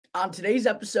On today's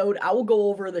episode, I will go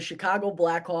over the Chicago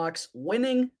Blackhawks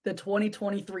winning the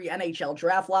 2023 NHL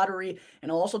Draft Lottery, and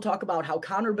I'll also talk about how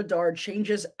Connor Bedard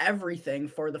changes everything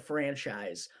for the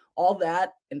franchise. All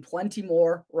that and plenty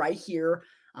more right here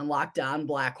on Locked On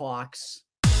Blackhawks.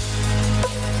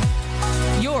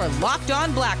 You're Locked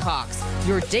On Blackhawks,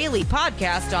 your daily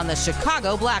podcast on the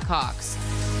Chicago Blackhawks.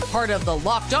 Part of the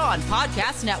Locked On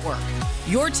Podcast Network,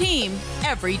 your team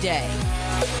every day.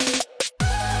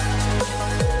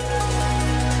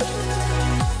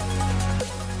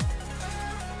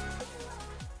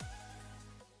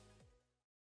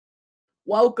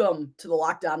 Welcome to the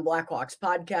Locked On Blackhawks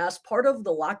podcast, part of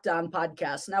the Locked On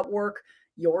Podcast Network,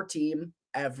 your team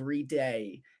every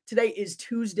day. Today is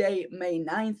Tuesday, May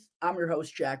 9th. I'm your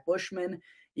host, Jack Bushman.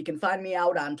 You can find me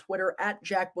out on Twitter at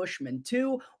Jack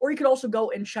Bushman2, or you could also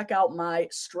go and check out my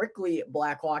Strictly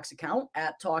Blackhawks account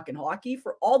at Talkin' Hockey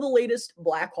for all the latest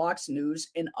Blackhawks news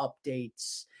and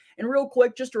updates. And real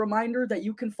quick, just a reminder that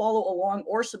you can follow along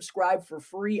or subscribe for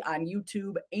free on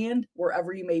YouTube and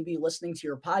wherever you may be listening to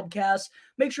your podcast.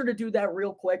 Make sure to do that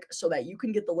real quick so that you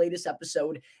can get the latest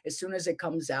episode as soon as it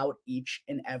comes out each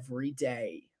and every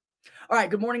day. All right,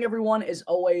 good morning, everyone. As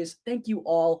always, thank you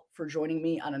all for joining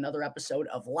me on another episode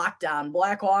of Locked On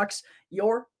Blackhawks,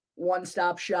 your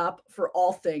one-stop shop for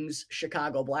all things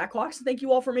Chicago Blackhawks. Thank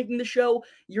you all for making the show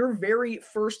your very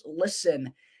first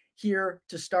listen here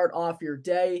to start off your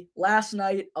day. Last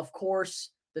night, of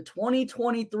course, the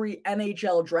 2023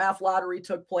 NHL Draft Lottery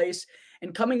took place,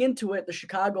 and coming into it, the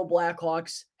Chicago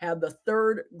Blackhawks had the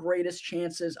third greatest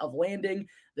chances of landing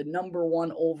the number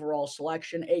one overall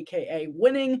selection, aka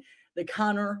winning the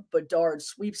Connor Bedard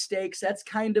Sweepstakes. That's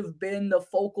kind of been the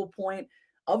focal point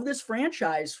of this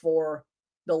franchise for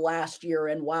the last year.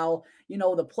 And while,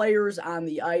 the players on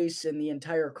the ice and the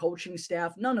entire coaching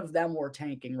staff, none of them were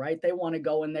tanking, right? They want to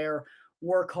go in there,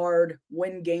 work hard,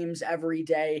 win games every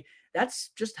day. That's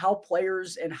just how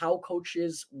players and how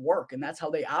coaches work, and that's how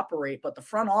they operate. But the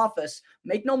front office,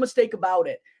 make no mistake about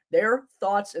it, their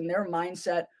thoughts and their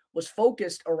mindset was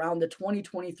focused around the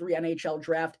 2023 NHL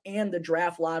draft and the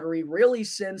draft lottery really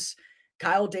since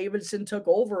Kyle Davidson took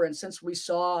over, and since we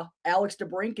saw Alex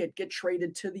DeBrincat get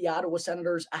traded to the Ottawa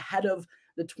Senators ahead of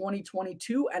the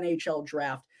 2022 NHL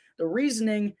draft. The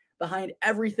reasoning behind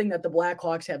everything that the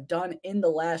Blackhawks have done in the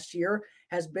last year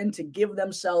has been to give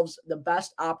themselves the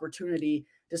best opportunity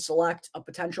to select a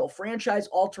potential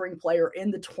franchise-altering player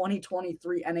in the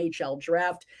 2023 NHL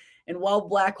draft. And while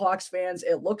Blackhawks fans,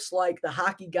 it looks like the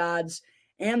hockey gods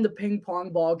and the ping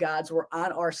pong ball gods were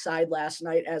on our side last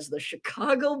night as the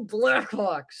Chicago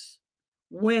Blackhawks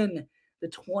win the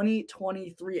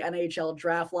 2023 NHL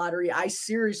Draft Lottery. I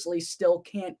seriously still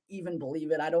can't even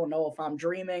believe it. I don't know if I'm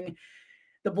dreaming.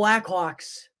 The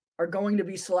Blackhawks are going to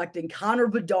be selecting Connor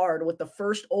Bedard with the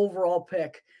first overall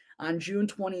pick on June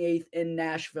 28th in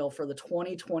Nashville for the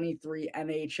 2023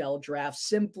 NHL Draft.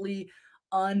 Simply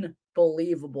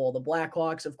unbelievable. The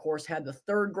Blackhawks, of course, had the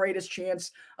third greatest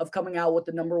chance of coming out with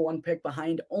the number one pick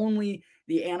behind only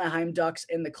the Anaheim Ducks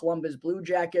and the Columbus Blue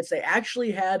Jackets. They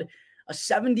actually had a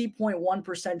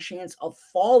 70.1% chance of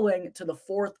falling to the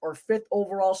fourth or fifth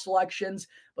overall selections,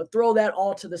 but throw that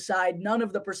all to the side. None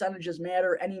of the percentages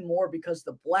matter anymore because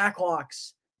the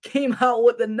Blackhawks came out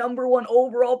with the number one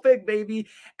overall pick, baby.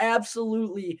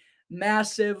 Absolutely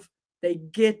massive. They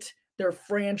get their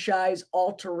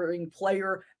franchise-altering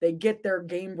player. They get their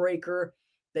game breaker.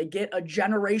 They get a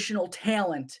generational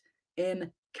talent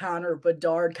in Connor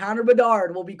Bedard. Connor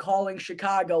Bedard will be calling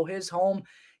Chicago his home.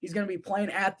 He's going to be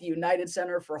playing at the United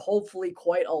Center for hopefully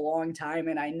quite a long time.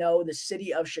 And I know the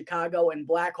city of Chicago and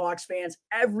Blackhawks fans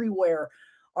everywhere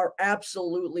are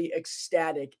absolutely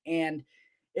ecstatic. And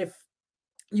if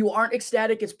you aren't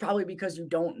ecstatic, it's probably because you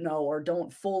don't know or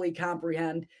don't fully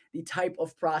comprehend the type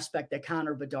of prospect that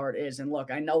Connor Bedard is. And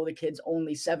look, I know the kid's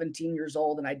only 17 years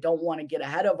old, and I don't want to get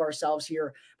ahead of ourselves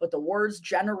here, but the words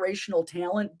generational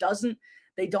talent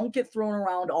don't get thrown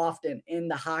around often in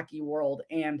the hockey world.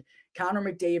 And Connor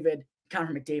Bedard,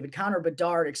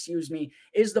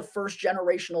 is the first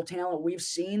generational talent we've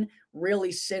seen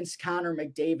really since Connor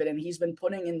McDavid. And he's been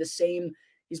put in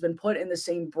the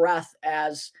same breath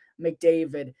as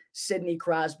McDavid, Sidney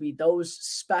Crosby, those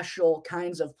special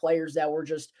kinds of players that were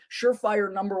just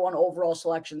surefire number one overall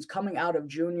selections coming out of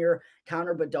junior.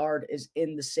 Connor Bedard is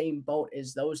in the same boat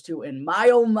as those two. And my,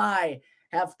 oh my,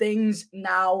 have things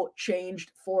now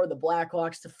changed for the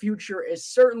Blackhawks. The future is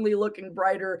certainly looking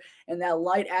brighter, and that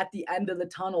light at the end of the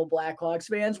tunnel, Blackhawks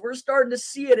fans, we're starting to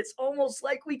see it. It's almost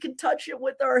like we can touch it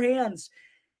with our hands.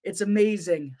 It's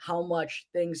amazing how much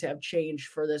things have changed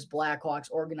for this Blackhawks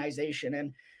organization.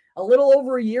 And a little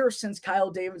over a year since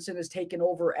Kyle Davidson has taken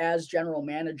over as general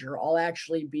manager. I'll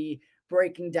actually be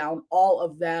breaking down all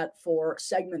of that for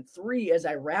segment 3 as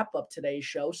I wrap up today's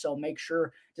show. So make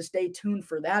sure to stay tuned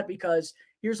for that, because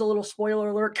here's a little spoiler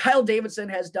alert. Kyle Davidson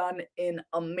has done an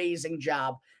amazing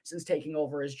job since taking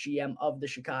over as GM of the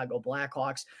Chicago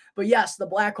Blackhawks. But yes, the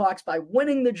Blackhawks, by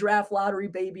winning the draft lottery,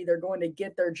 baby, they're going to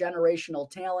get their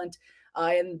generational talent.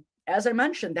 And as I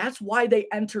mentioned, that's why they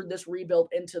entered this rebuild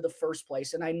into the first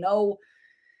place. And I know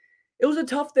it was a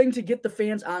tough thing to get the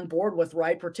fans on board with,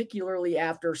 right? Particularly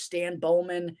after Stan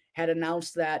Bowman had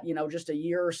announced that, just a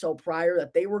year or so prior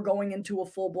that they were going into a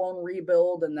full-blown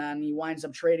rebuild, and then he winds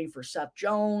up trading for Seth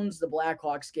Jones. The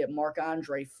Blackhawks get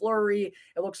Marc-Andre Fleury.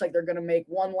 It looks like they're going to make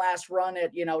one last run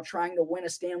at, trying to win a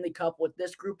Stanley Cup with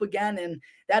this group again, and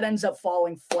that ends up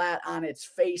falling flat on its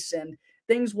face, and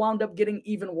things wound up getting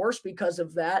even worse because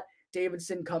of that.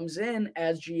 Davidson comes in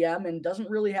as GM and doesn't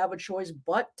really have a choice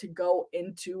but to go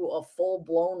into a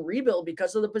full-blown rebuild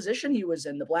because of the position he was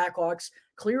in. The Blackhawks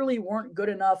clearly weren't good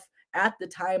enough at the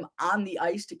time on the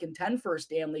ice to contend for a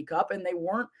Stanley Cup, and they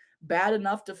weren't bad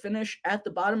enough to finish at the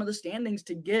bottom of the standings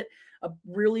to get a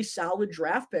really solid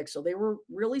draft pick. So they were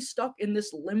really stuck in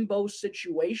this limbo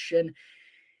situation,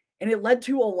 and it led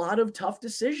to a lot of tough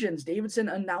decisions. Davidson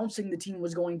announcing the team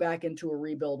was going back into a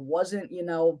rebuild wasn't,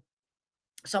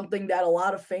 something that a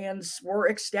lot of fans were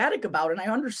ecstatic about. And I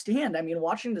understand. I mean,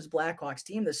 watching this Blackhawks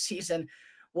team this season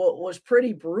was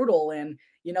pretty brutal. And,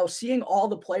 seeing all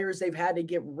the players they've had to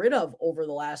get rid of over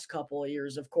the last couple of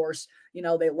years. Of course, they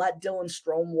let Dylan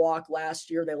Strome walk last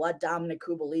year. They let Dominic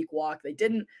Kubalik walk. They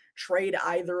didn't trade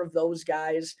either of those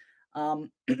guys.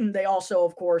 They also,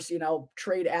 of course,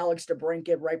 trade Alex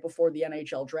DeBrincat right before the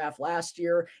NHL draft last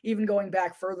year. Even going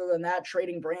back further than that,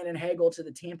 trading Brandon Hagel to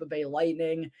the Tampa Bay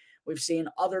Lightning. We've seen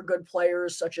other good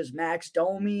players such as Max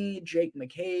Domi, Jake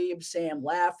McCabe, Sam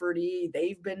Lafferty.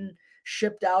 They've been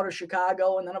shipped out of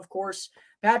Chicago. And then, of course,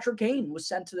 Patrick Kane was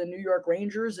sent to the New York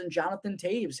Rangers, and Jonathan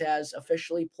Toews has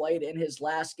officially played in his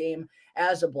last game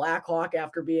as a Blackhawk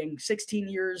after being 16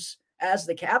 years as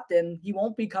the captain. He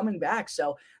won't be coming back.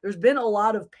 So there's been a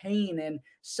lot of pain and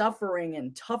suffering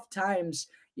and tough times,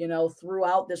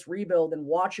 throughout this rebuild, and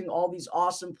watching all these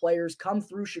awesome players come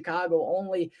through Chicago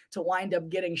only to wind up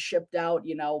getting shipped out,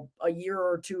 a year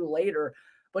or two later.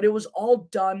 But it was all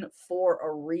done for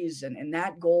a reason, and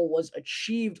that goal was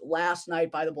achieved last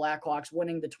night by the Blackhawks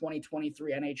winning the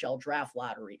 2023 NHL Draft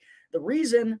Lottery. The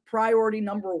reason, priority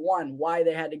number one, why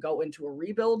they had to go into a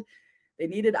rebuild, they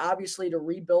needed obviously to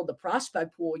rebuild the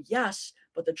prospect pool, yes,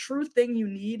 but the true thing you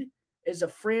need is a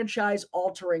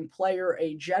franchise-altering player,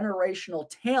 a generational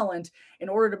talent, in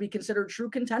order to be considered true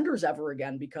contenders ever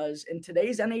again. Because in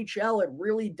today's NHL, it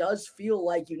really does feel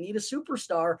like you need a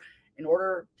superstar in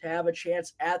order to have a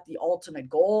chance at the ultimate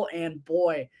goal. And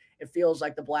boy, it feels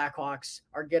like the Blackhawks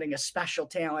are getting a special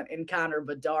talent in Connor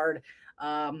Bedard.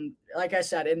 Like I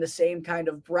said, in the same kind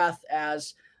of breath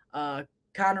as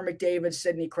Connor McDavid,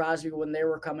 Sidney Crosby when they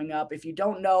were coming up. If you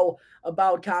don't know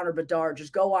about Connor Bedard,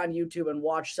 just go on YouTube and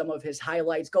watch some of his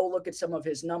highlights. Go look at some of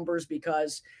his numbers,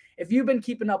 because if you've been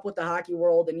keeping up with the hockey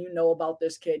world and you know about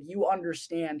this kid, you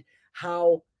understand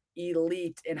how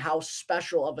elite and how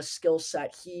special of a skill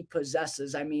set he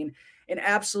possesses. I mean, an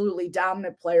absolutely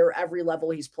dominant player every level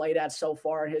he's played at so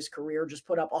far in his career. Just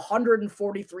put up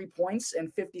 143 points in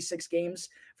 56 games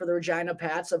for the Regina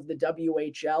Pats of the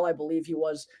WHL. I believe he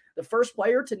was the first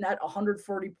player to net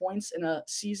 140 points in a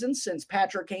season since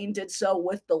Patrick Kane did so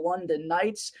with the London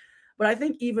Knights. But I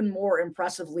think even more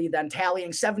impressively than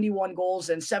tallying 71 goals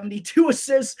and 72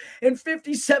 assists in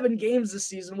 57 games this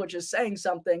season, which is saying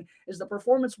something, is the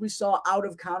performance we saw out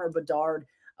of Connor Bedard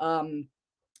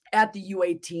at the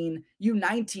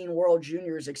U19 World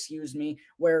Juniors,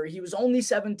 where he was only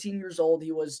 17 years old.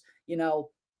 He was,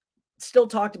 still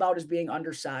talked about as being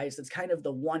undersized. That's kind of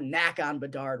the one knack on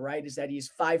Bedard, right? Is that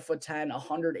he's 5'10",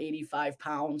 185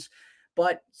 pounds,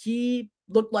 but he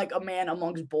looked like a man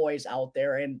amongst boys out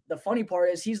there. And the funny part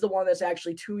is he's the one that's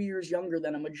actually 2 years younger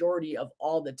than a majority of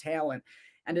all the talent.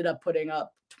 Ended up putting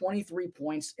up 23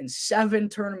 points in 7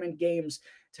 tournament games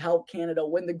to help Canada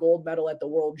win the gold medal at the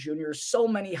World Juniors. So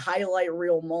many highlight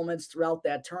reel moments throughout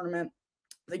that tournament.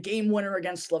 The game winner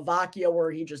against Slovakia, where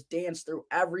he just danced through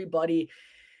everybody.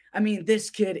 I mean, this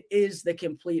kid is the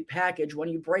complete package. When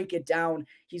you break it down,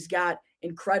 he's got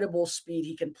incredible speed.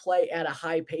 He can play at a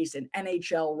high pace, an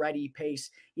NHL-ready pace.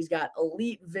 He's got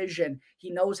elite vision. He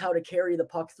knows how to carry the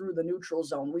puck through the neutral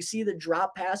zone. We see the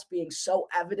drop pass being so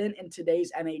evident in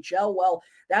today's NHL. Well,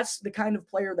 that's the kind of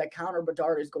player that Connor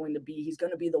Bedard is going to be. He's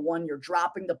going to be the one you're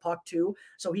dropping the puck to,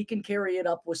 so he can carry it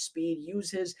up with speed,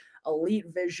 use his elite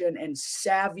vision and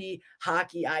savvy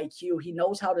hockey IQ. He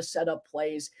knows how to set up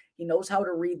plays. He knows how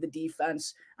to read the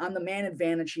defense. On the man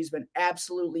advantage, he's been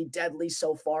absolutely deadly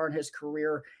so far in his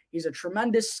career. He's a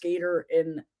tremendous skater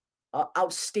and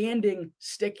outstanding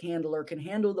stick handler, can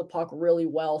handle the puck really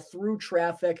well through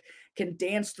traffic, can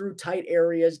dance through tight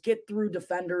areas, get through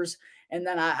defenders. And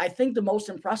then I think the most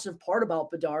impressive part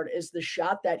about Bedard is the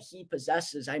shot that he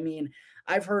possesses. I mean,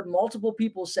 I've heard multiple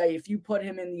people say if you put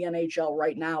him in the NHL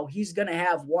right now, he's going to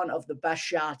have one of the best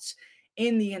shots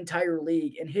in the entire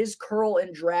league. And his curl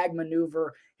and drag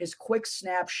maneuver, his quick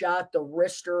snapshot, the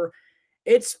wrister,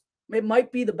 it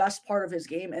might be the best part of his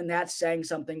game, and that's saying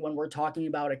something when we're talking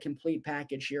about a complete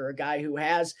package here. A guy who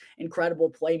has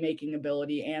incredible playmaking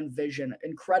ability and vision,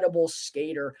 incredible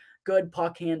skater, good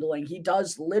puck handling. He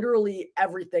does literally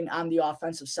everything on the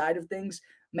offensive side of things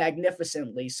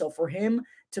magnificently. So for him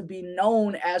to be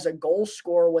known as a goal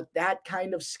scorer with that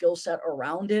kind of skill set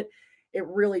around it, it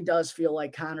really does feel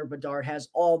like Connor Bedard has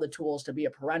all the tools to be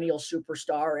a perennial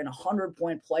superstar and a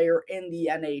 100-point player in the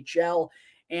NHL.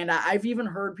 And I've even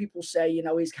heard people say, you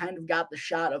know, he's kind of got the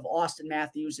shot of Austin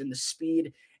Matthews in the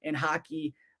speed and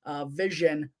hockey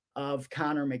vision of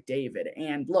Connor McDavid.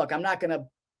 And look, I'm not going to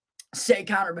say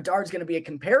Connor Bedard's going to be a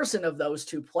comparison of those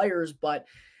two players, but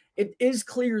it is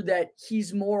clear that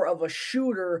he's more of a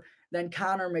shooter than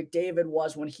Connor McDavid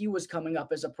was when he was coming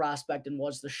up as a prospect and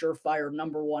was the surefire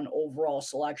 #1 overall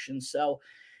selection. So,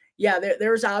 yeah,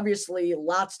 there's obviously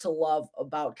lots to love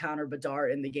about Connor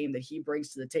Bedard in the game that he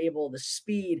brings to the table. The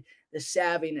speed, the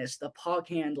savviness, the puck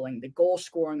handling, the goal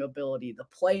scoring ability, the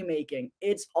playmaking,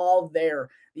 it's all there.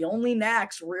 The only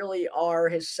knacks really are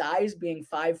his size, being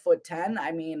 5'10".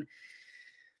 I mean,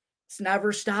 it's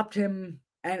never stopped him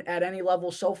at any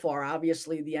level so far.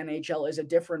 Obviously, the NHL is a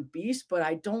different beast, but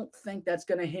I don't think that's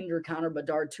going to hinder Connor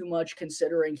Bedard too much,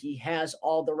 considering he has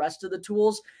all the rest of the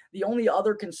tools. The only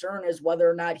other concern is whether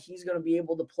or not he's going to be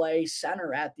able to play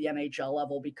center at the NHL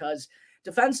level, because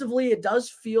defensively, it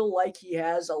does feel like he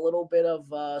has a little bit of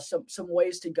some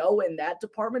ways to go in that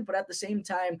department. But at the same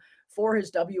time, for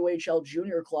his WHL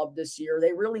junior club this year,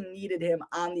 they really needed him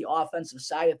on the offensive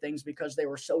side of things because they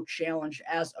were so challenged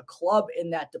as a club in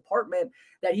that department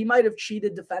that he might have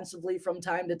cheated defensively from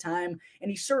time to time. And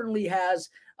he certainly has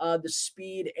the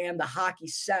speed and the hockey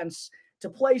sense to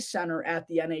play center at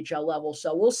the NHL level.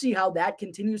 So we'll see how that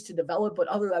continues to develop. But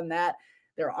other than that,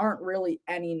 there aren't really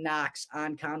any knocks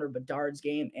on Connor Bedard's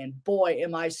game. And boy,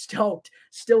 am I stoked.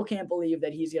 Still can't believe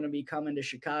that he's going to be coming to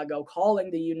Chicago,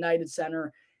 calling the United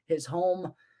Center his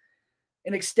home.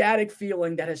 An ecstatic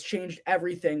feeling that has changed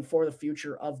everything for the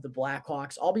future of the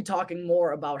Blackhawks. I'll be talking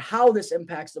more about how this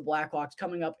impacts the Blackhawks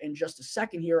coming up in just a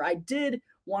second here. I did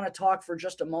want to talk for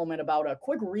just a moment about a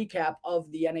quick recap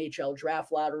of the NHL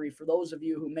Draft Lottery for those of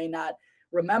you who may not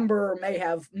remember or may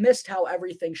have missed how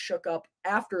everything shook up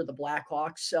after the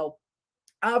Blackhawks. So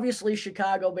obviously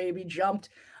Chicago, baby, jumped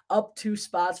up 2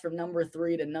 spots from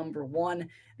 #3 to #1.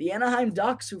 The Anaheim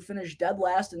Ducks, who finished dead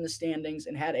last in the standings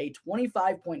and had a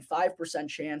 25.5%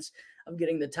 chance of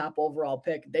getting the top overall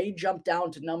pick, they jumped down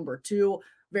to #2.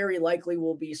 Very likely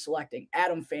will be selecting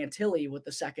Adam Fantilli with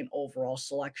the 2nd overall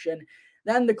selection.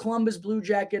 Then the Columbus Blue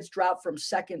Jackets dropped from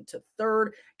 2nd to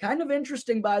 3rd. Kind of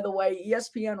interesting, by the way,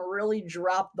 ESPN really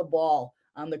dropped the ball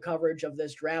on the coverage of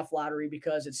this draft lottery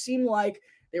because it seemed like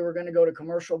they were going to go to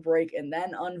commercial break and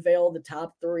then unveil the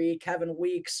top 3. Kevin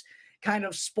Weeks kind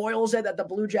of spoils it that the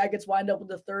Blue Jackets wind up with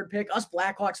the 3rd pick. Us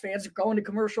Blackhawks fans are going to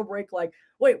commercial break like,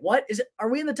 wait, what is it? Are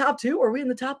we in the top 2? Are we in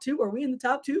the top 2? Are we in the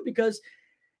top 2? Because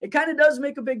it kind of does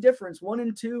make a big difference. 1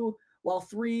 and 2, while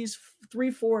 3,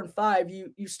 4, and 5,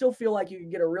 you still feel like you can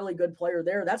get a really good player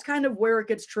there. That's kind of where it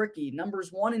gets tricky.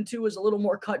 Numbers 1 and 2 is a little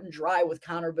more cut and dry with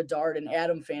Connor Bedard and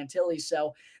Adam Fantilli.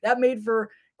 So that made for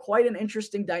quite an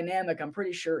interesting dynamic. I'm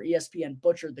pretty sure ESPN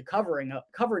butchered the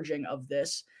coveraging of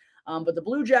this. But the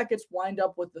Blue Jackets wind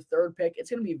up with the 3rd pick. It's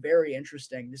going to be very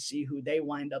interesting to see who they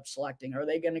wind up selecting. Are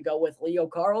they going to go with Leo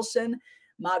Carlsson,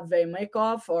 Matvei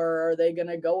Mikov, or are they going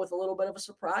to go with a little bit of a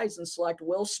surprise and select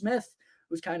Will Smith,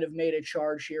 who's kind of made a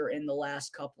charge here in the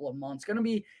last couple of months? Going to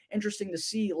be interesting to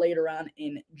see later on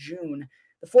in June.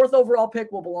 The 4th overall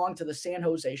pick will belong to the San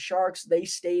Jose Sharks. They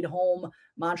stayed home.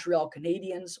 Montreal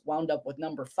Canadiens wound up with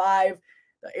 #5.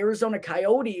 The Arizona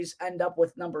Coyotes end up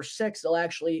with #6. They'll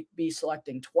actually be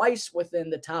selecting twice within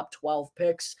the top 12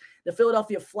 picks. The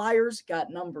Philadelphia Flyers got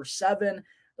 #7.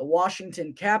 The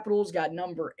Washington Capitals got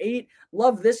number 8.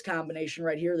 Love this combination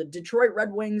right here. The Detroit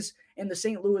Red Wings and the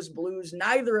St. Louis Blues,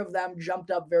 neither of them jumped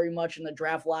up very much in the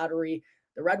draft lottery.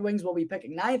 The Red Wings will be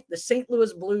picking 9th. The St.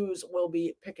 Louis Blues will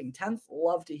be picking 10th.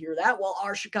 Love to hear that. While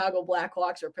our Chicago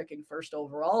Blackhawks are picking 1st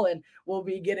overall, and we'll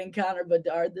be getting Connor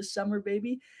Bedard this summer,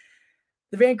 baby.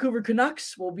 The Vancouver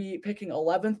Canucks will be picking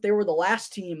 11th. They were the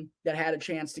last team that had a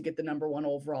chance to get the number 1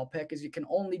 overall pick, as you can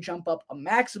only jump up a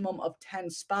maximum of 10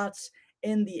 spots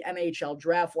in the NHL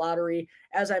Draft Lottery.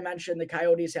 As I mentioned, the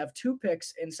Coyotes have 2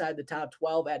 picks inside the top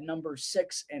 12 at numbers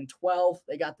 6 and 12.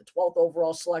 They got the 12th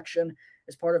overall selection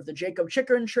as part of the Jacob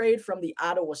Chychrun trade from the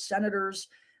Ottawa Senators.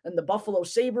 And the Buffalo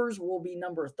Sabres will be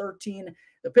number 13.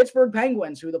 The Pittsburgh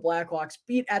Penguins, who the Blackhawks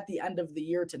beat at the end of the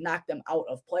year to knock them out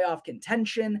of playoff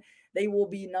contention, they will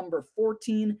be number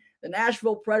 14. The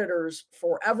Nashville Predators,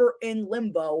 forever in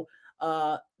limbo,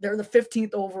 they're the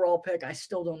 15th overall pick. I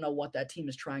still don't know what that team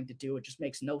is trying to do. It just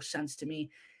makes no sense to me.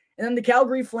 And then the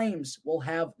Calgary Flames will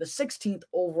have the 16th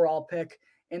overall pick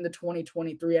in the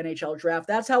 2023 NHL Draft.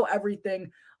 That's how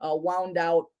everything wound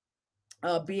out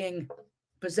being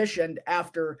positioned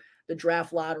after the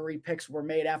draft lottery picks were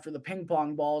made, after the ping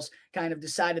pong balls kind of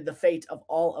decided the fate of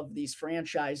all of these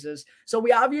franchises. So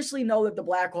we obviously know that the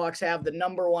Blackhawks have the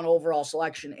number 1 overall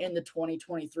selection in the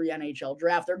 2023 NHL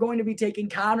Draft. They're going to be taking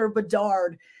Connor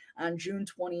Bedard on June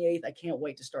 28th. I can't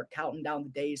wait to start counting down the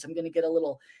days. I'm going to get a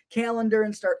little calendar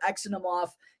and start Xing them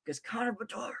off, because Connor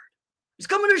Bedard is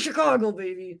coming to Chicago,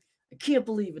 baby. I can't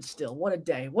believe it still. What a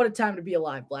day. What a time to be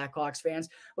alive, Blackhawks fans.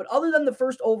 But other than the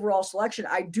first overall selection,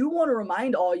 I do want to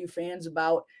remind all you fans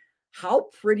about how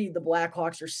pretty the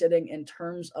Blackhawks are sitting in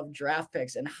terms of draft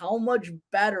picks and how much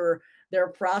better their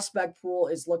prospect pool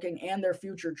is looking and their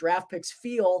future draft picks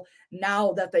feel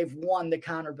now that they've won the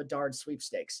Connor Bedard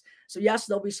sweepstakes. So yes,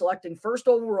 they'll be selecting 1st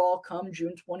overall come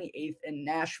June 28th in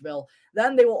Nashville.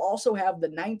 Then they will also have the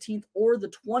 19th or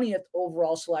the 20th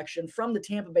overall selection from the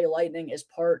Tampa Bay Lightning as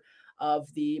part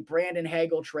of the Brandon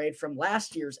Hagel trade from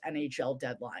last year's NHL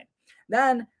deadline.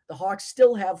 Then the Hawks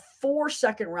still have 4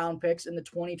 second-round picks in the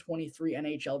 2023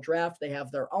 NHL Draft. They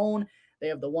have their own. They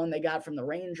have the one they got from the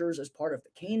Rangers as part of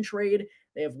the Kane trade.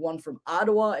 They have one from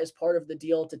Ottawa as part of the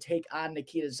deal to take on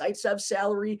Nikita Zaitsev's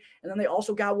salary. And then they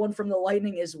also got one from the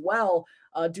Lightning as well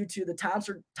due to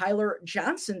the Tyler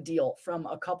Johnson deal from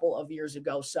a couple of years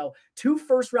ago. So 2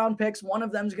 first-round picks. One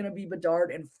of them is going to be Bedard,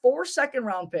 and 4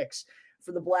 second-round picks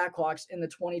for the Blackhawks in the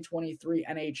 2023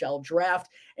 NHL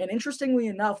Draft. And interestingly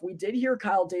enough, we did hear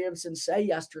Kyle Davidson say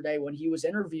yesterday when he was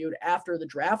interviewed after the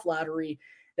draft lottery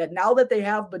that now that they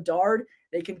have Bedard,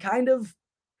 they can kind of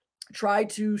try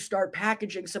to start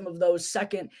packaging some of those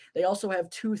second. They also have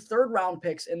 2 third-round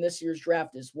picks in this year's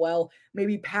draft as well.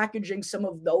 Maybe packaging some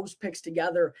of those picks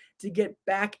together to get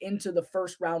back into the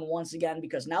first round once again,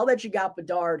 because now that you got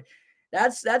Bedard,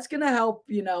 that's going to help.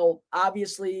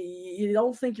 Obviously, you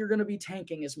don't think you're going to be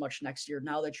tanking as much next year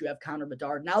now that you have Connor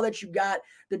Bedard, now that you've got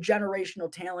the generational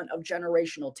talent of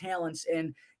generational talents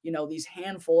in, these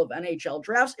handful of NHL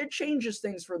drafts. It changes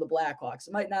things for the Blackhawks.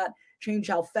 It might not change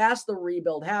how fast the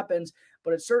rebuild happens,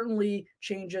 but it certainly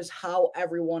changes how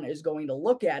everyone is going to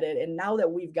look at it. And now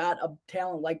that we've got a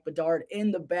talent like Bedard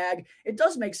in the bag, it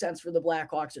does make sense for the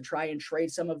Blackhawks to try and trade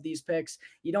some of these picks.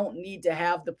 You don't need to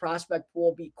have the prospect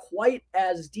pool be quite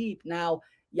as deep. Now,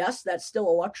 yes, that's still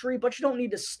a luxury, but you don't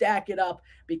need to stack it up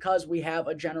because we have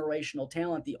a generational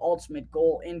talent, the ultimate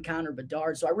goal in Connor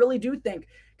Bedard. So I really do think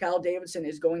Kyle Davidson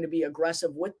is going to be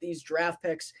aggressive with these draft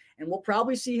picks, and we'll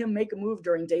probably see him make a move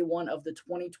during day 1 of the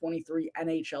 2023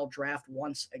 NHL Draft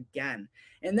once again.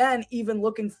 And then even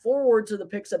looking forward to the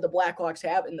picks that the Blackhawks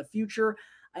have in the future,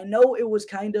 I know it was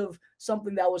kind of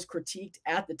something that was critiqued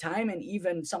at the time, and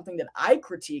even something that I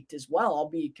critiqued as well, I'll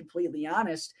be completely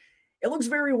honest. It looks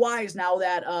very wise now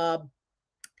that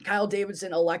Kyle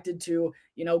Davidson elected to,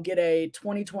 get a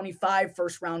 2025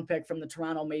 first-round pick from the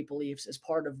Toronto Maple Leafs as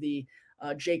part of the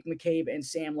Jake McCabe and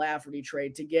Sam Lafferty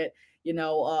trade, to get,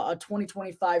 a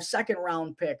 2025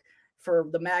 second-round pick for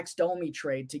the Max Domi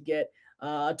trade, to get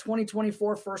a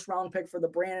 2024 first-round pick for the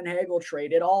Brandon Hagel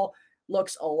trade. It all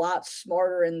looks a lot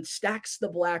smarter and stacks the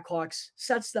Blackhawks,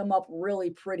 sets them up really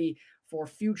pretty for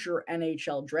future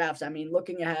NHL drafts. I mean,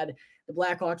 looking ahead, the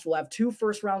Blackhawks will have 2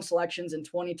 first-round selections in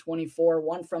 2024,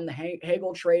 one from the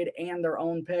Hagel trade and their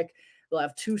own pick. They'll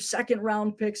have 2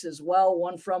 second-round picks as well,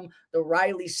 one from the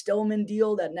Riley Stillman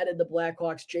deal that netted the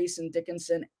Blackhawks Jason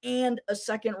Dickinson and a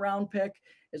second-round pick,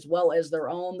 as well as their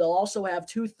own. They'll also have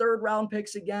 2 third-round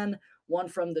picks again, one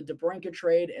from the DeBrincat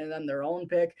trade and then their own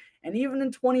pick. And even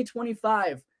in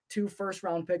 2025, 2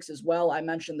 first-round picks as well. I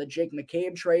mentioned the Jake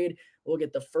McCabe trade. We'll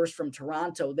get the first from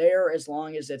Toronto there, as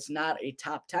long as it's not a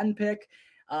top 10 pick.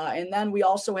 And then we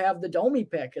also have the Domi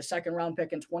pick, a second-round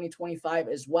pick in 2025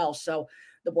 as well. So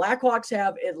the Blackhawks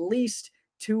have at least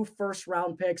 2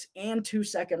 first-round picks and 2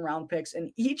 second-round picks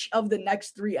in each of the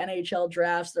next 3 NHL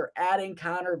drafts. They're adding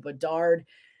Connor Bedard.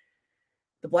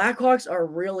 The Blackhawks are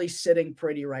really sitting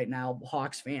pretty right now,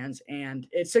 Hawks fans, and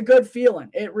it's a good feeling.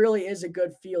 It really is a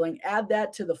good feeling. Add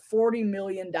that to the $40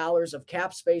 million of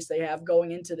cap space they have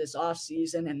going into this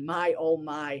offseason, and my, oh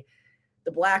my, the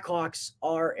Blackhawks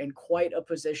are in quite a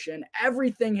position.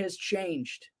 Everything has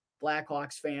changed,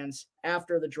 Blackhawks fans,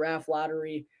 after the draft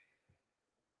lottery.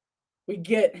 We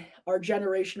get our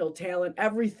generational talent,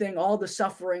 everything, all the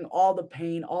suffering, all the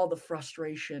pain, all the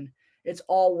frustration. It's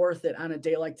all worth it on a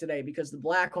day like today because the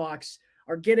Blackhawks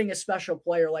are getting a special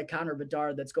player like Connor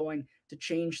Bedard that's going to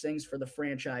change things for the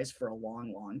franchise for a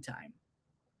long, long time.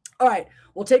 All right,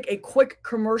 we'll take a quick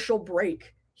commercial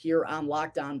break here on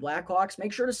Locked On Blackhawks.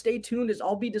 Make sure to stay tuned as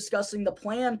I'll be discussing the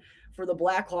plan for the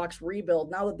Blackhawks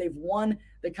rebuild now that they've won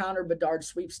the Connor Bedard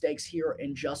sweepstakes here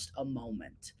in just a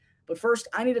moment. But first,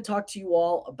 I need to talk to you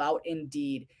all about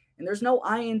Indeed. And there's no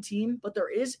I in team, but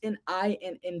there is an I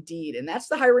in Indeed. And that's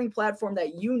the hiring platform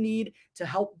that you need to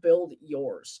help build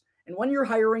yours. And when you're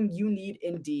hiring, you need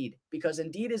Indeed because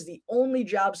Indeed is the only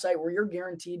job site where you're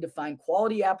guaranteed to find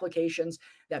quality applications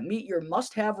that meet your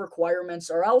must-have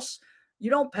requirements or else you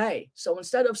don't pay. So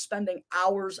instead of spending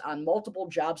hours on multiple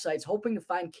job sites hoping to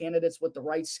find candidates with the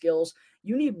right skills,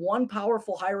 you need one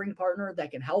powerful hiring partner that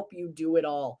can help you do it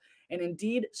all. And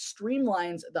Indeed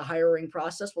streamlines the hiring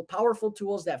process with powerful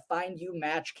tools that find you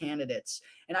match candidates.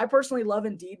 And I personally love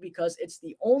Indeed because it's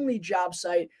the only job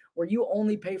site where you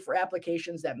only pay for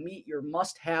applications that meet your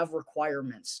must-have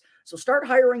requirements. So start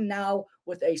hiring now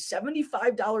with a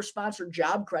 $75 sponsored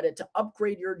job credit to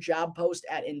upgrade your job post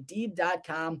at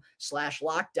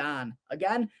Indeed.com/lockedon.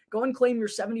 Again, go and claim your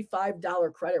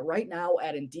 $75 credit right now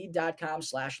at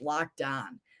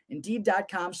Indeed.com/lockedon.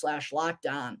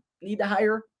 Indeed.com/lockedon. Need to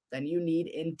hire? Then you need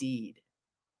Indeed.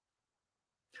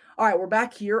 All right, we're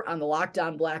back here on the Locked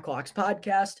On Blackhawks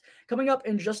podcast. Coming up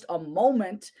in just a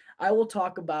moment, I will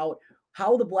talk about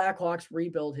how the Blackhawks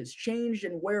rebuild has changed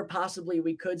and where possibly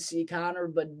we could see Connor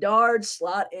Bedard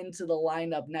slot into the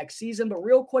lineup next season. But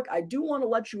real quick, I do want to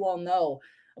let you all know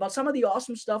about some of the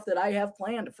awesome stuff that I have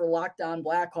planned for Locked On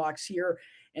Blackhawks here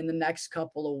in the next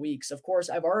couple of weeks. Of course,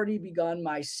 I've already begun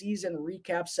my season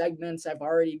recap segments. I've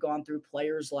already gone through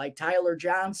players like Tyler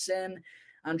Johnson,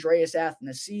 Andreas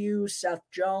Athanasiou, Seth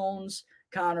Jones,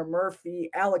 Connor Murphy,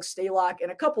 Alex Stalock,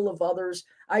 and a couple of others.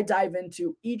 I dive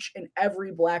into each and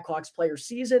every Blackhawks player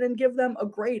season and give them a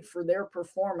grade for their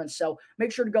performance. So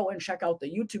make sure to go and check out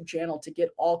the YouTube channel to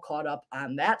get all caught up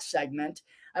on that segment.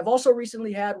 I've also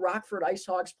recently had Rockford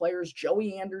IceHawks players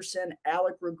Joey Anderson,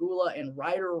 Alec Regula, and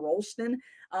Ryder Rolston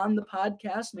on the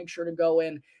podcast. Make sure to go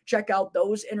and check out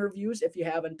those interviews if you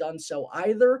haven't done so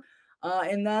either.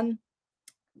 And then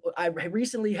I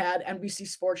recently had NBC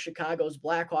Sports Chicago's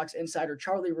Blackhawks insider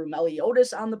Charlie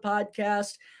Roumeliotis on the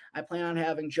podcast. I plan on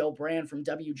having Joe Brand from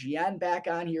WGN back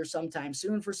on here sometime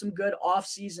soon for some good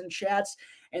off-season chats.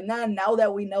 And then now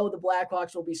that we know the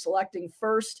Blackhawks will be selecting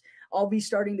first, I'll be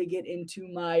starting to get into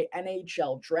my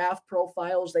NHL draft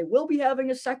profiles. They will be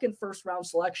having a second first-round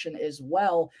selection as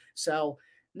well. So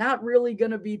not really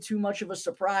going to be too much of a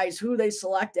surprise who they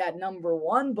select at number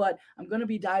 1, but I'm going to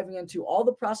be diving into all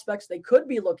the prospects they could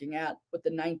be looking at with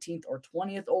the 19th or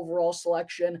 20th overall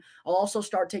selection. I'll also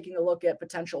start taking a look at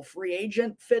potential free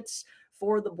agent fits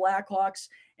for the Blackhawks.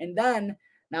 And then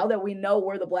now that we know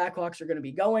where the Blackhawks are going to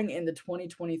be going in the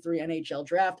 2023 NHL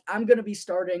draft, I'm going to be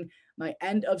starting my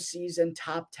end of season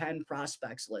top 10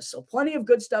 prospects list. So plenty of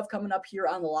good stuff coming up here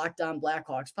on the Locked On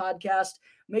Blackhawks podcast.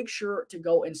 Make sure to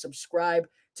go and subscribe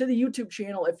to the YouTube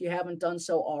channel if you haven't done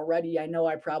so already. I know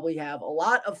I probably have a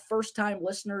lot of first-time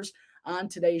listeners on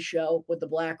today's show with the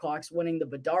Blackhawks winning the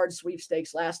Bedard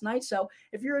sweepstakes last night. So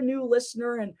if you're a new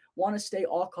listener and want to stay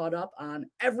all caught up on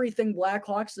everything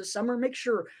Blackhawks this summer, make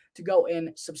sure to go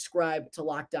and subscribe to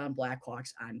Locked On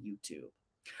Blackhawks on YouTube.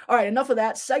 All right, enough of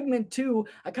that. Segment 2,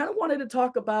 I kind of wanted to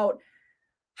talk about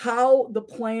how the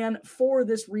plan for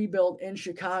this rebuild in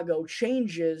Chicago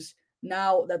changes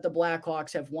now that the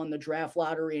Blackhawks have won the draft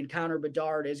lottery and Connor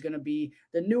Bedard is going to be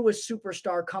the newest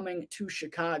superstar coming to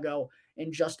Chicago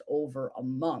in just over a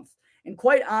month. And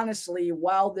quite honestly,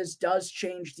 while this does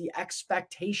change the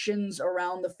expectations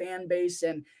around the fan base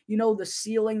and, you know, the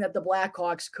ceiling that the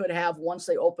Blackhawks could have once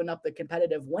they open up the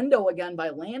competitive window again by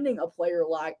landing a player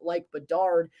like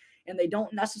Bedard, and they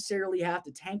don't necessarily have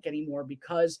to tank anymore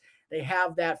because they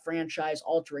have that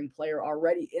franchise-altering player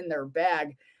already in their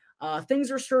bag,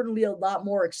 things are certainly a lot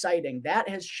more exciting. That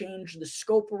has changed. The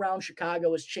scope around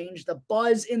Chicago has changed. The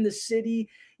buzz in the city,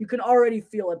 you can already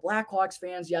feel it. Blackhawks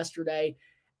fans yesterday,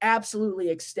 absolutely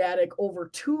ecstatic. Over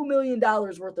 $2 million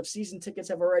worth of season tickets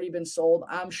have already been sold.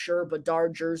 I'm sure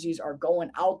Bedard jerseys are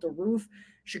going out the roof.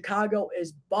 Chicago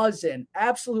is buzzing,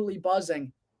 absolutely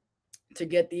buzzing to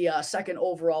get the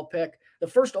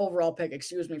first overall pick,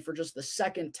 for just the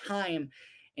second time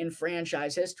in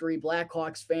franchise history.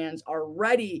 Blackhawks fans are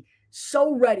ready,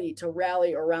 so ready to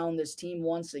rally around this team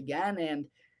once again. And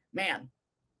man,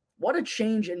 what a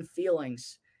change in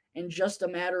feelings in just a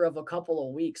matter of a couple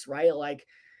of weeks, right? Like,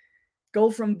 go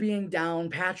from being down,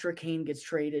 Patrick Kane gets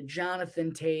traded,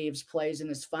 Jonathan Toews plays in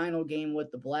his final game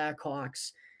with the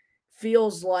Blackhawks.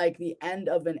 Feels like the end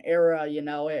of an era,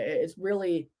 it's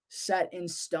really set in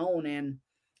stone. And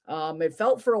it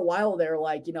felt for a while there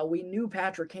like, we knew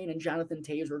Patrick Kane and Jonathan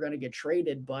Toews were going to get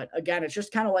traded. But again, it's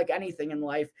just kind of like anything in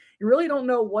life. You really don't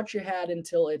know what you had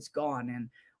until it's gone. And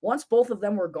once both of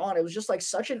them were gone, it was just like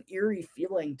such an eerie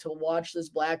feeling to watch this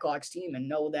Blackhawks team and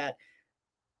know that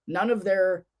none of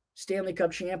their Stanley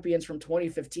Cup champions from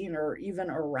 2015 are even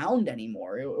around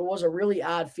anymore. It was a really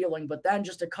odd feeling. But then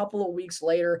just a couple of weeks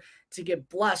later to get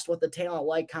blessed with a talent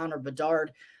like Connor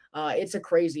Bedard, it's a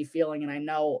crazy feeling. And I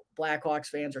know Blackhawks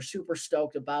fans are super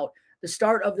stoked about the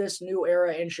start of this new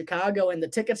era in Chicago, and the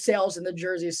ticket sales and the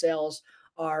jersey sales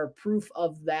are proof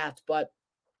of that. But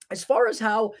as far as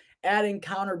how adding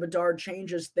Connor Bedard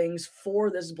changes things for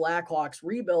this Blackhawks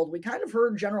rebuild, we kind of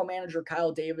heard general manager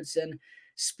Kyle Davidson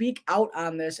speak out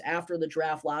on this after the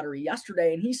draft lottery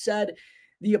yesterday. And he said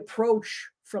the approach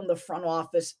from the front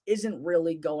office isn't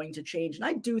really going to change. And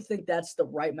I do think that's the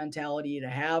right mentality to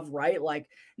have, right? Like,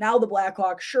 now the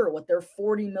Blackhawks, sure, with their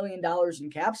 $40 million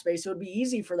in cap space, it would be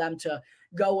easy for them to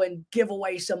go and give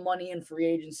away some money in free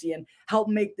agency and help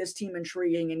make this team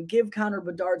intriguing and give Connor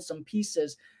Bedard some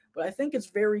pieces. But I think it's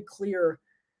very clear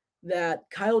that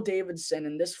Kyle Davidson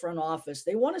and this front office,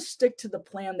 they want to stick to the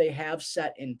plan they have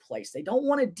set in place. They don't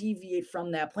want to deviate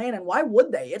from that plan. And why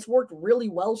would they? It's worked really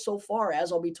well so far,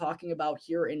 as I'll be talking about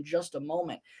here in just a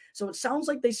moment. So it sounds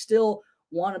like they still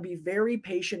want to be very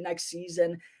patient next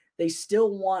season. They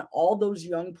still want all those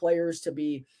young players to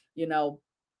be,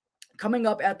 coming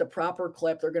up at the proper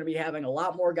clip. They're going to be having a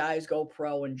lot more guys go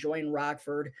pro and join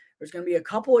Rockford. There's going to be a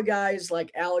couple of guys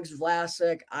like Alex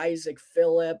Vlasic, Isaac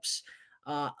Phillips,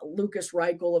 Lucas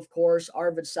Reichel, of course,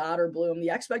 Arvid Soderblom.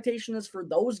 The expectation is for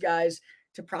those guys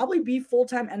to probably be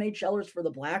full-time NHLers for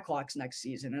the Blackhawks next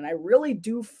season. And I really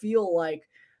do feel like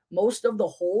most of the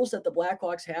holes that the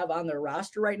Blackhawks have on their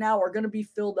roster right now are going to be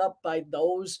filled up by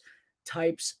those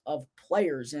types of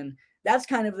players. And that's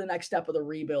kind of the next step of the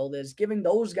rebuild, is giving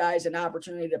those guys an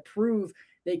opportunity to prove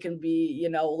they can be,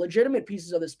 legitimate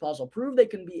pieces of this puzzle, prove they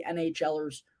can be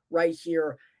NHLers right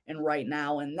here and right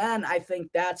now. And then I think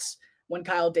that's when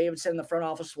Kyle Davidson and the front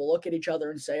office will look at each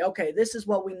other and say, okay, this is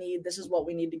what we need. This is what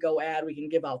we need to go add. We can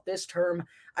give out this term.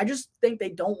 I just think they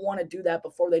don't want to do that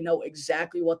before they know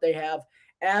exactly what they have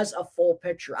as a full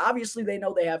picture. Obviously, they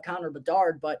know they have Connor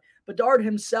Bedard, but Bedard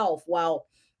himself, while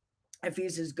if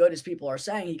he's as good as people are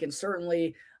saying, he can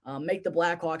certainly make the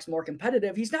Blackhawks more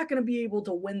competitive. He's not going to be able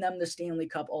to win them the Stanley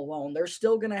Cup alone. They're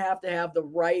still going to have the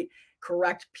right,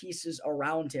 correct pieces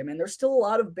around him. And there's still a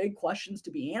lot of big questions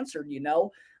to be answered,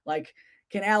 like,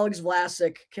 can Alex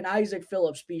Vlasic, can Isaac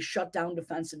Phillips be shutdown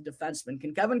defensive defenseman?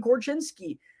 Can Kevin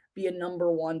Korchinski be a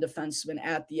number one defenseman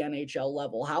at the NHL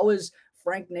level? How is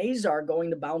Frank Nazar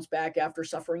going to bounce back after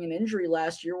suffering an injury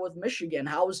last year with Michigan?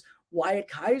 How is Wyatt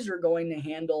Kaiser going to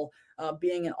handle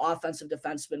being an offensive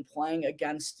defenseman playing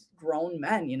against grown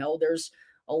men? There's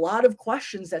a lot of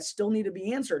questions that still need to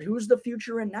be answered. Who's the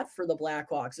future in net for the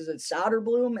Blackhawks? Is it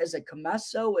Soderblom? Is it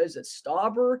Comesso? Is it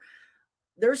Stauber?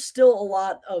 There's still a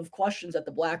lot of questions that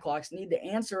the Blackhawks need to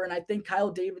answer. And I think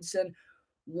Kyle Davidson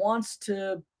wants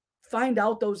to find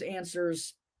out those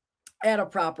answers at a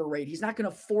proper rate. He's not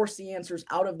going to force the answers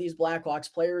out of these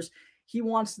Blackhawks players. He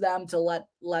wants them to let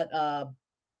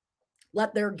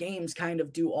their games kind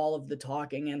of do all of the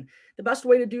talking. And the best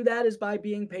way to do that is by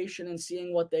being patient and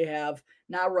seeing what they have,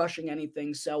 not rushing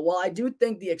anything. So while I do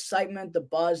think the excitement, the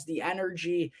buzz, the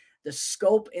energy, the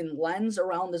scope and lens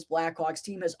around this Blackhawks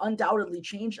team has undoubtedly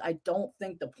changed, I don't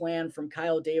think the plan from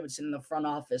Kyle Davidson in the front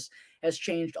office has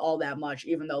changed all that much,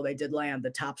 even though they did land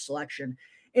the top selection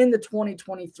in the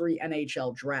 2023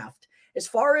 NHL Draft. As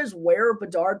far as where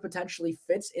Bedard potentially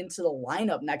fits into the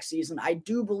lineup next season, I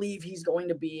do believe he's going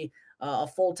to be a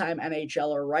full-time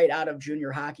NHLer right out of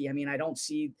junior hockey. I mean, I don't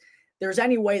see there's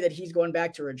any way that he's going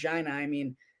back to Regina. I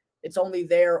mean, it's only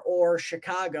there or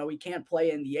Chicago. He can't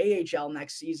play in the AHL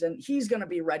next season. He's going to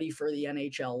be ready for the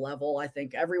NHL level. I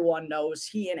think everyone knows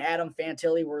he and Adam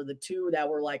Fantilli were the two that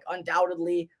were like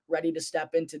undoubtedly ready to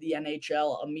step into the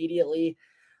NHL immediately.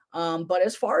 But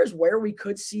as far as where we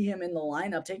could see him in the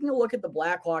lineup, taking a look at the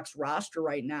Blackhawks roster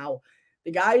right now,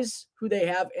 the guys who they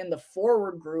have in the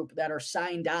forward group that are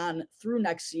signed on through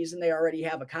next season, they already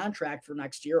have a contract for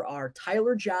next year, are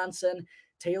Tyler Johnson,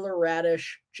 Taylor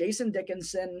Radish, Jason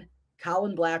Dickinson,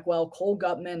 Colin Blackwell, Cole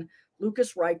Gutman,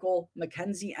 Lucas Reichel,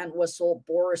 Mackenzie Entwistle,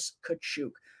 Boris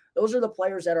Kachuk. Those are the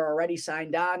players that are already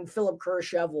signed on. Philip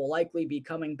Kurashev will likely be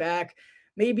coming back.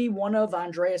 Maybe one of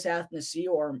Andreas Athanasiou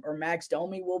or Max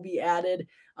Domi will be added.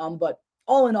 But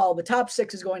all in all, the top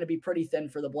six is going to be pretty thin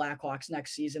for the Blackhawks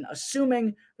next season,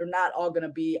 assuming they're not all going to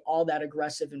be all that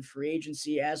aggressive in free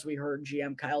agency, as we heard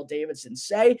GM Kyle Davidson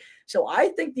say. So I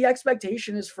think the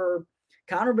expectation is for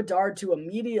Connor Bedard to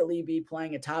immediately be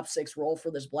playing a top six role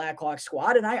for this Blackhawks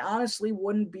squad. And I honestly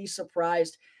wouldn't be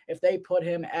surprised if they put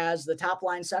him as the top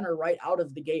line center right out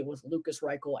of the gate with Lucas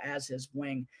Reichel as his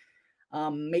wing.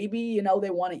 Maybe, they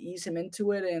want to ease him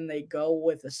into it and they go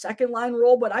with a second line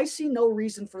role, but I see no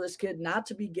reason for this kid not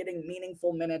to be getting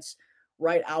meaningful minutes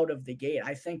right out of the gate.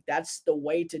 I think that's the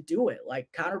way to do it. Like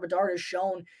Connor Bedard has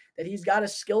shown that he's got a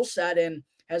skill set and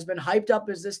has been hyped up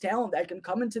as this talent that can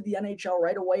come into the NHL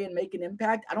right away and make an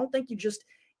impact. I don't think you just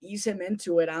ease him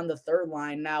into it on the third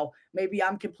line. Now, maybe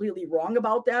I'm completely wrong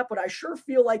about that, but I sure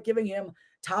feel like giving him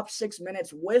top 6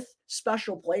 minutes with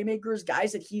special playmakers,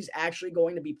 guys that he's actually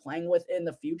going to be playing with in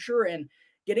the future, and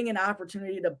getting an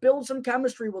opportunity to build some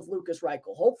chemistry with Lucas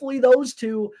Reichel. Hopefully those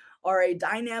two are a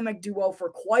dynamic duo for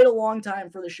quite a long time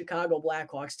for the Chicago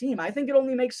Blackhawks team. I think it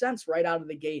only makes sense right out of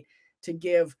the gate to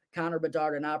give Connor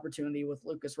Bedard an opportunity with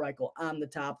Lucas Reichel on the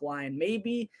top line.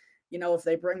 Maybe, if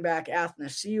they bring back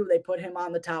Athanasiou, they put him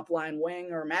on the top line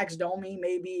wing, or Max Domi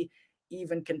maybe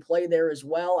even can play there as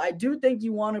well. I do think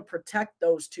you want to protect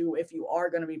those two if you are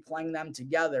going to be playing them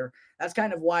together. That's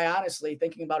kind of why, honestly,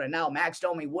 thinking about it now, Max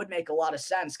Domi would make a lot of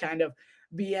sense, kind of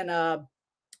being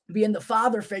the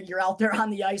father figure out there on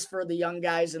the ice for the young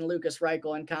guys and Lucas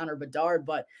Reichel and Connor Bedard.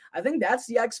 But I think that's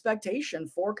the expectation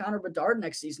for Connor Bedard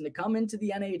next season, to come into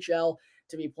the NHL,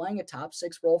 to be playing a top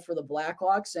six role for the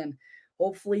Blackhawks and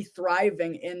hopefully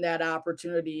thriving in that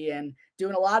opportunity and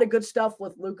doing a lot of good stuff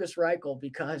with Lucas Reichel,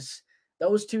 because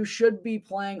those two should be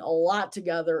playing a lot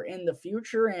together in the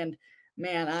future. And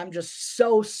man, I'm just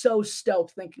so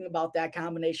stoked thinking about that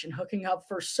combination hooking up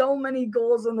for so many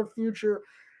goals in the future.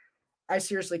 I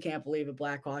seriously can't believe it,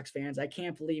 Blackhawks fans. I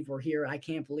can't believe we're here. I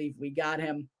can't believe we got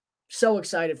him. So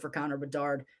excited for Connor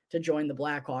Bedard to join the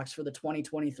Blackhawks for the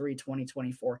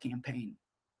 2023-2024 campaign.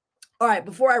 All right,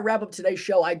 before I wrap up today's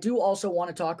show, I do also want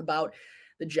to talk about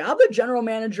the job that general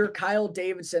manager Kyle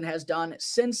Davidson has done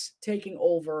since taking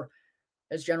over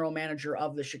as general manager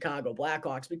of the Chicago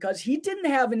Blackhawks, because he didn't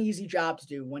have an easy job to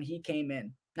do when he came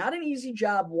in. Not an easy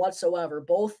job whatsoever,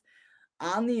 both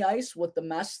on the ice with the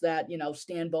mess that,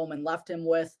 Stan Bowman left him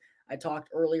with. I talked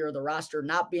earlier, the roster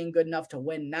not being good enough to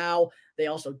win now. They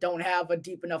also don't have a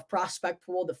deep enough prospect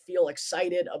pool to feel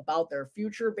excited about their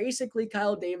future. Basically,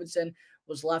 Kyle Davidson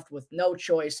was left with no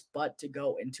choice but to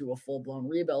go into a full-blown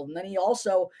rebuild. And then he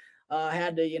also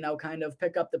had to, kind of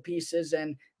pick up the pieces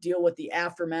and deal with the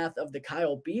aftermath of the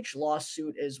Kyle Beach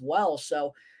lawsuit as well.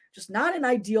 So just not an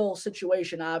ideal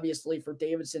situation, obviously, for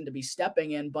Davidson to be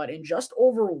stepping in. But in just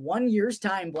over 1 year's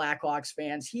time, Blackhawks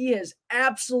fans, he has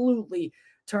absolutely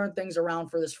turned things around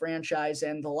for this franchise.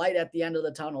 And the light at the end of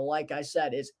the tunnel, like I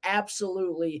said, is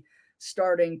absolutely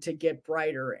starting to get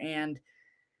brighter. And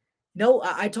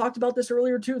I talked about this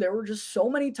earlier too. There were just so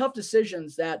many tough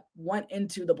decisions that went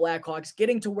into the Blackhawks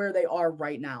getting to where they are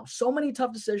right now. So many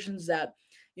tough decisions that,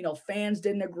 fans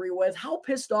didn't agree with. How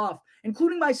pissed off,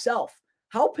 including myself,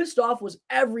 how pissed off was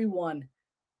everyone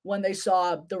when they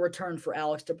saw the return for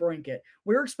Alex DeBrincat?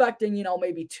 We were expecting,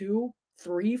 maybe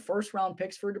 2-3 first-round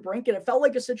picks for DeBrincat. It felt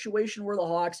like a situation where the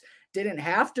Hawks didn't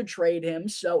have to trade him.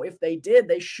 So if they did,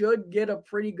 they should get a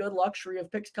pretty good luxury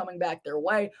of picks coming back their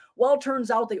way. Well, it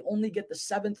turns out they only get the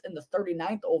 7th and the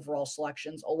 39th overall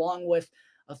selections, along with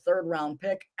a third-round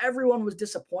pick. Everyone was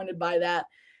disappointed by that.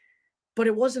 But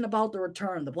it wasn't about the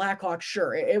return. The Blackhawks,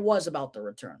 sure, it was about the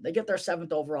return. They get their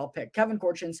 7th overall pick. Kevin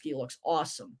Korchinski looks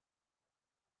awesome.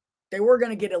 They were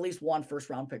going to get at least one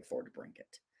first-round pick for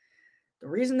DeBrincat. The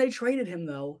reason they traded him,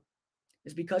 though,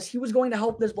 is because he was going to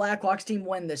help this Blackhawks team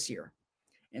win this year.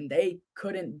 And they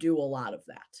couldn't do a lot of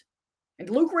that. And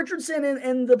Luke Richardson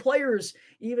and the players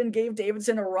even gave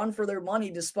Davidson a run for their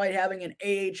money, despite having an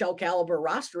AHL caliber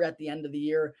roster at the end of the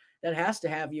year that has to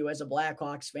have you as a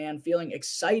Blackhawks fan feeling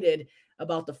excited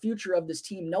about the future of this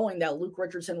team, knowing that Luke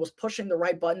Richardson was pushing the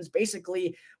right buttons,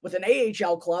 basically with an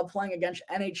AHL club playing against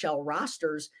NHL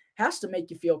rosters, has to make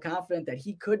you feel confident that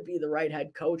he could be the right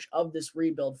head coach of this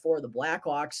rebuild for the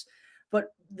Blackhawks.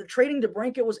 But the trading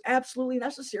DeBrincat was absolutely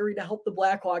necessary to help the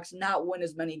Blackhawks not win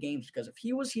as many games, because if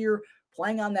he was here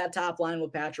playing on that top line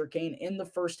with Patrick Kane in the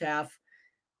first half,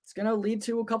 it's going to lead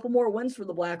to a couple more wins for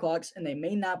the Blackhawks, and they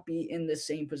may not be in the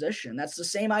same position. That's the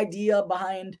same idea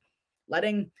behind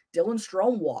letting Dylan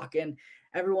Strome walk, and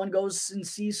everyone goes and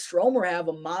sees Stromer have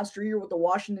a monster year with the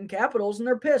Washington Capitals, and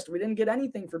they're pissed. We didn't get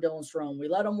anything for Dylan Strome. We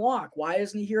let him walk. Why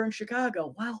isn't he here in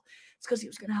Chicago? Well, it's because he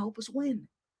was going to help us win.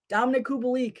 Dominic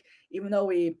Kubalik, even though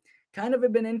he kind of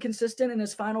had been inconsistent in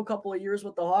his final couple of years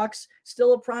with the Hawks,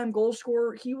 still a prime goal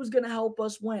scorer, he was going to help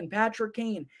us win. Patrick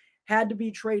Kane had to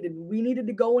be traded. We needed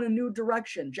to go in a new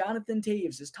direction. Jonathan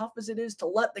Toews, as tough as it is to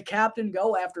let the captain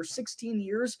go after 16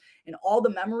 years and all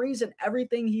the memories and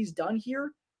everything he's done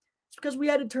here, it's because we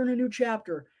had to turn a new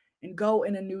chapter and go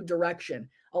in a new direction.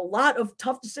 A lot of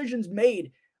tough decisions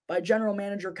made by general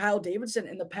manager Kyle Davidson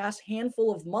in the past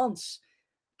handful of months.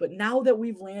 But now that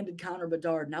we've landed Connor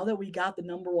Bedard, now that we got the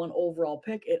 #1 overall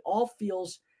pick, it all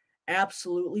feels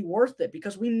absolutely worth it,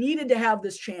 because we needed to have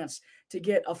this chance to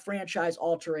get a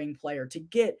franchise-altering player, to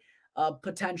get a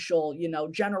potential,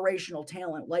 generational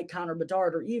talent like Connor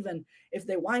Bedard, or even if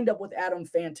they wind up with Adam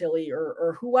Fantilli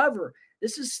or whoever.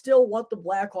 This is still what the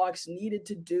Blackhawks needed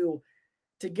to do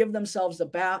to give themselves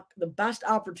the best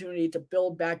opportunity to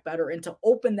build back better and to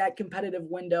open that competitive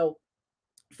window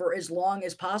for as long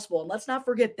as possible. And let's not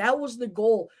forget, that was the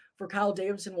goal for Kyle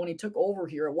Davidson when he took over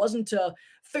here. It wasn't to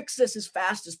fix this as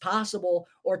fast as possible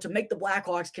or to make the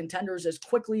Blackhawks contenders as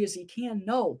quickly as he can.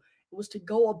 No, it was to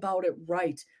go about it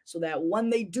right, so that when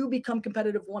they do become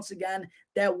competitive once again,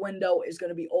 that window is going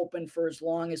to be open for as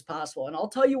long as possible. And I'll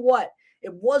tell you what,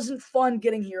 it wasn't fun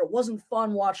getting here. It wasn't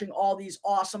fun watching all these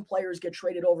awesome players get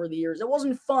traded over the years. It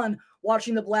wasn't fun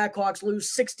watching the Blackhawks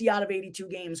lose 60 out of 82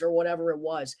 games or whatever it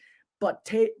was. But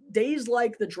days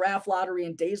like the draft lottery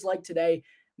and days like today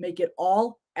make it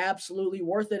all absolutely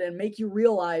worth it, and make you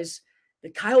realize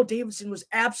that Kyle Davidson was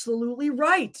absolutely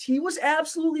right. He was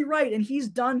absolutely right, and he's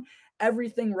done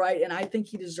everything right, and I think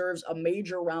he deserves a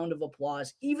major round of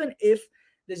applause. Even if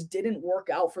this didn't work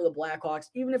out for the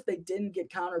Blackhawks, even if they didn't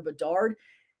get Connor Bedard,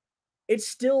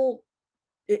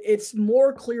 it's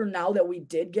more clear now that we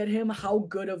did get him how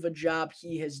good of a job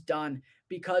he has done,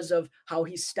 because of how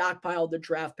he stockpiled the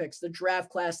draft picks, the draft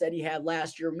class that he had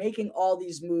last year, making all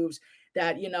these moves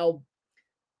that,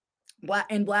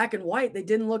 in black and white, they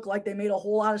didn't look like they made a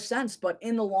whole lot of sense, but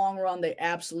in the long run, they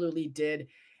absolutely did.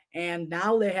 And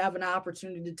now they have an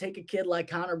opportunity to take a kid like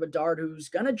Connor Bedard, who's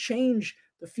going to change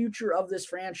the future of this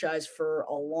franchise for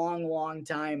a long, long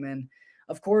time. And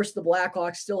of course, the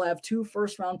Blackhawks still have 2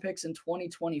 first-round picks in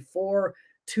 2024,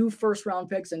 2 first-round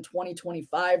picks in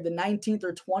 2025, the 19th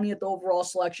or 20th overall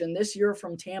selection this year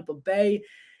from Tampa Bay.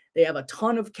 They have a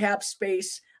ton of cap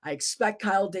space. I expect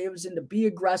Kyle Davidson to be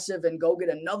aggressive and go get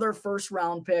another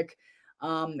first-round pick.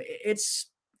 It's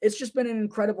just been an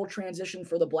incredible transition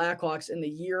for the Blackhawks in the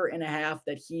year and a half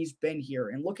that he's been here.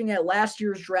 And looking at last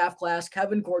year's draft class,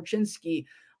 Kevin Korchinski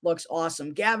looks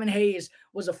awesome. Gavin Hayes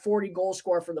was a 40-goal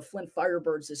scorer for the Flint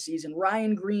Firebirds this season.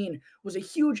 Ryan Green was a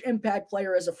huge impact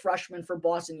player as a freshman for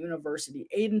Boston University.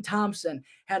 Aiden Thompson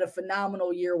had a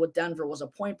phenomenal year with Denver, was a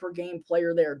point-per-game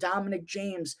player there. Dominic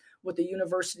James with the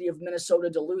University of Minnesota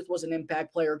Duluth was an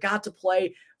impact player, got to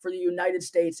play for the United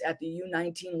States at the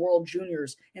U19 World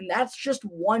Juniors. And that's just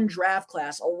one draft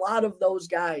class. A lot of those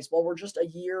guys, while we're just a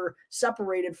year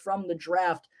separated from the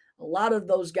draft, a lot of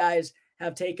those guys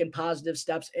have taken positive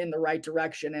steps in the right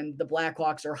direction, and the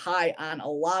Blackhawks are high on a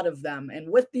lot of them. And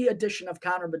with the addition of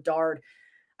Connor Bedard,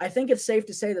 I think it's safe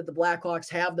to say that the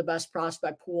Blackhawks have the best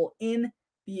prospect pool in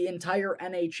the entire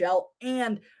NHL,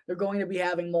 and they're going to be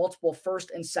having multiple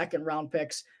first and second round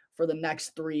picks for the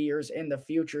next 3 years in the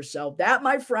future. So that,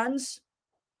 my friends,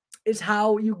 is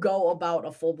how you go about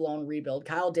a full-blown rebuild.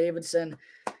 Kyle Davidson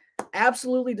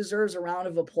absolutely deserves a round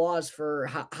of applause for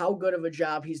how good of a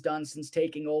job he's done since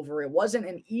taking over. It wasn't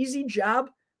an easy job,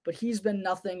 but he's been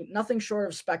nothing short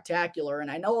of spectacular. And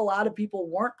I know a lot of people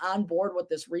weren't on board with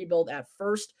this rebuild at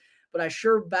first, but I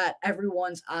sure bet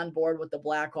everyone's on board with the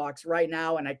Blackhawks right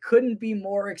now. And I couldn't be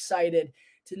more excited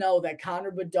to know that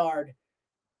Connor Bedard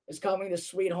is coming to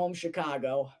Sweet Home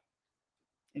Chicago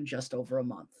in just over a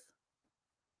month.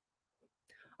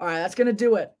 All right, that's going to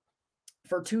do it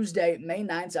for Tuesday, May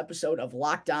 9th episode of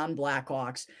Locked On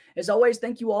Blackhawks. As always,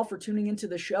 thank you all for tuning into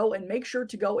the show, and make sure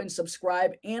to go and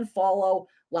subscribe and follow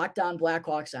Locked On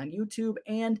Blackhawks on YouTube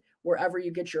and wherever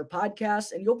you get your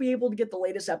podcasts, and you'll be able to get the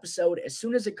latest episode as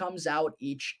soon as it comes out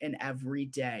each and every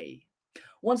day.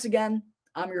 Once again,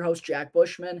 I'm your host, Jack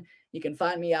Bushman. You can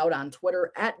find me out on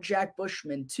Twitter at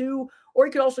JackBushman2, or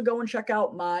you can also go and check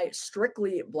out my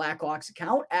Strictly Blackhawks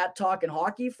account at Talkin'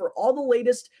 Hockey for all the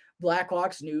latest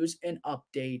Blackhawks news and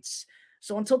updates.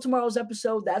 So until tomorrow's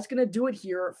episode, that's going to do it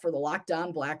here for the Locked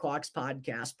On Blackhawks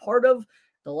podcast, part of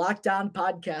the Locked On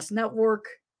Podcast Network,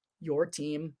 your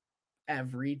team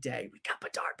every day. We got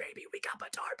Bedard, baby. We got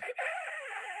Bedard, baby.